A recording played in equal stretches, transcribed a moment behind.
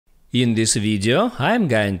In this video, I'm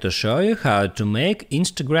going to show you how to make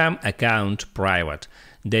Instagram account private.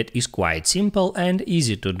 That is quite simple and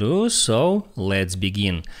easy to do, so let's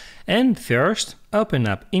begin. And first, open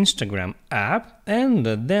up Instagram app and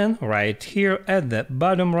then right here at the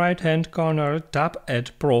bottom right hand corner tap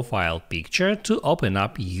at profile picture to open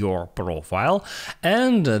up your profile,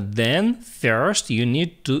 and then first you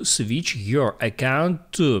need to switch your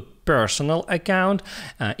account to personal account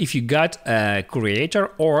if you got a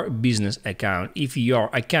creator or business account. If your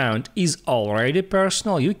account is already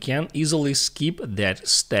personal, you can easily skip that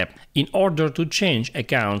step. In order to change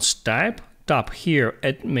accounts type, tap here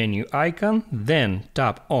at menu icon, then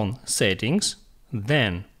tap on settings,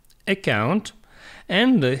 then account,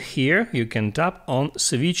 and here you can tap on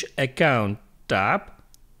switch account tab,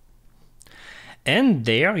 and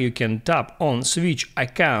there you can tap on switch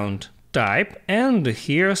account type, and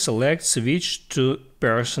here select switch to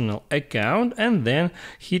personal account and then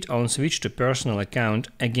hit on switch to personal account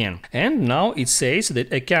again. And now it says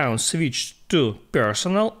that account switched to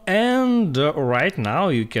personal, and right now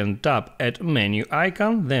you can tap at menu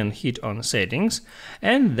icon, then hit on settings,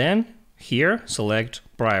 and then here select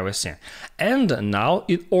privacy. And now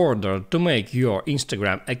in order to make your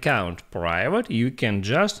Instagram account private, you can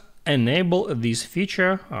just enable this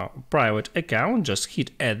feature, private account. Just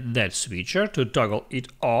hit at that switcher to toggle it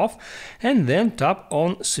off and then tap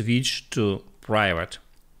on switch to private.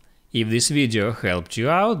 If this video helped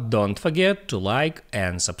you out, don't forget to like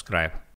and subscribe.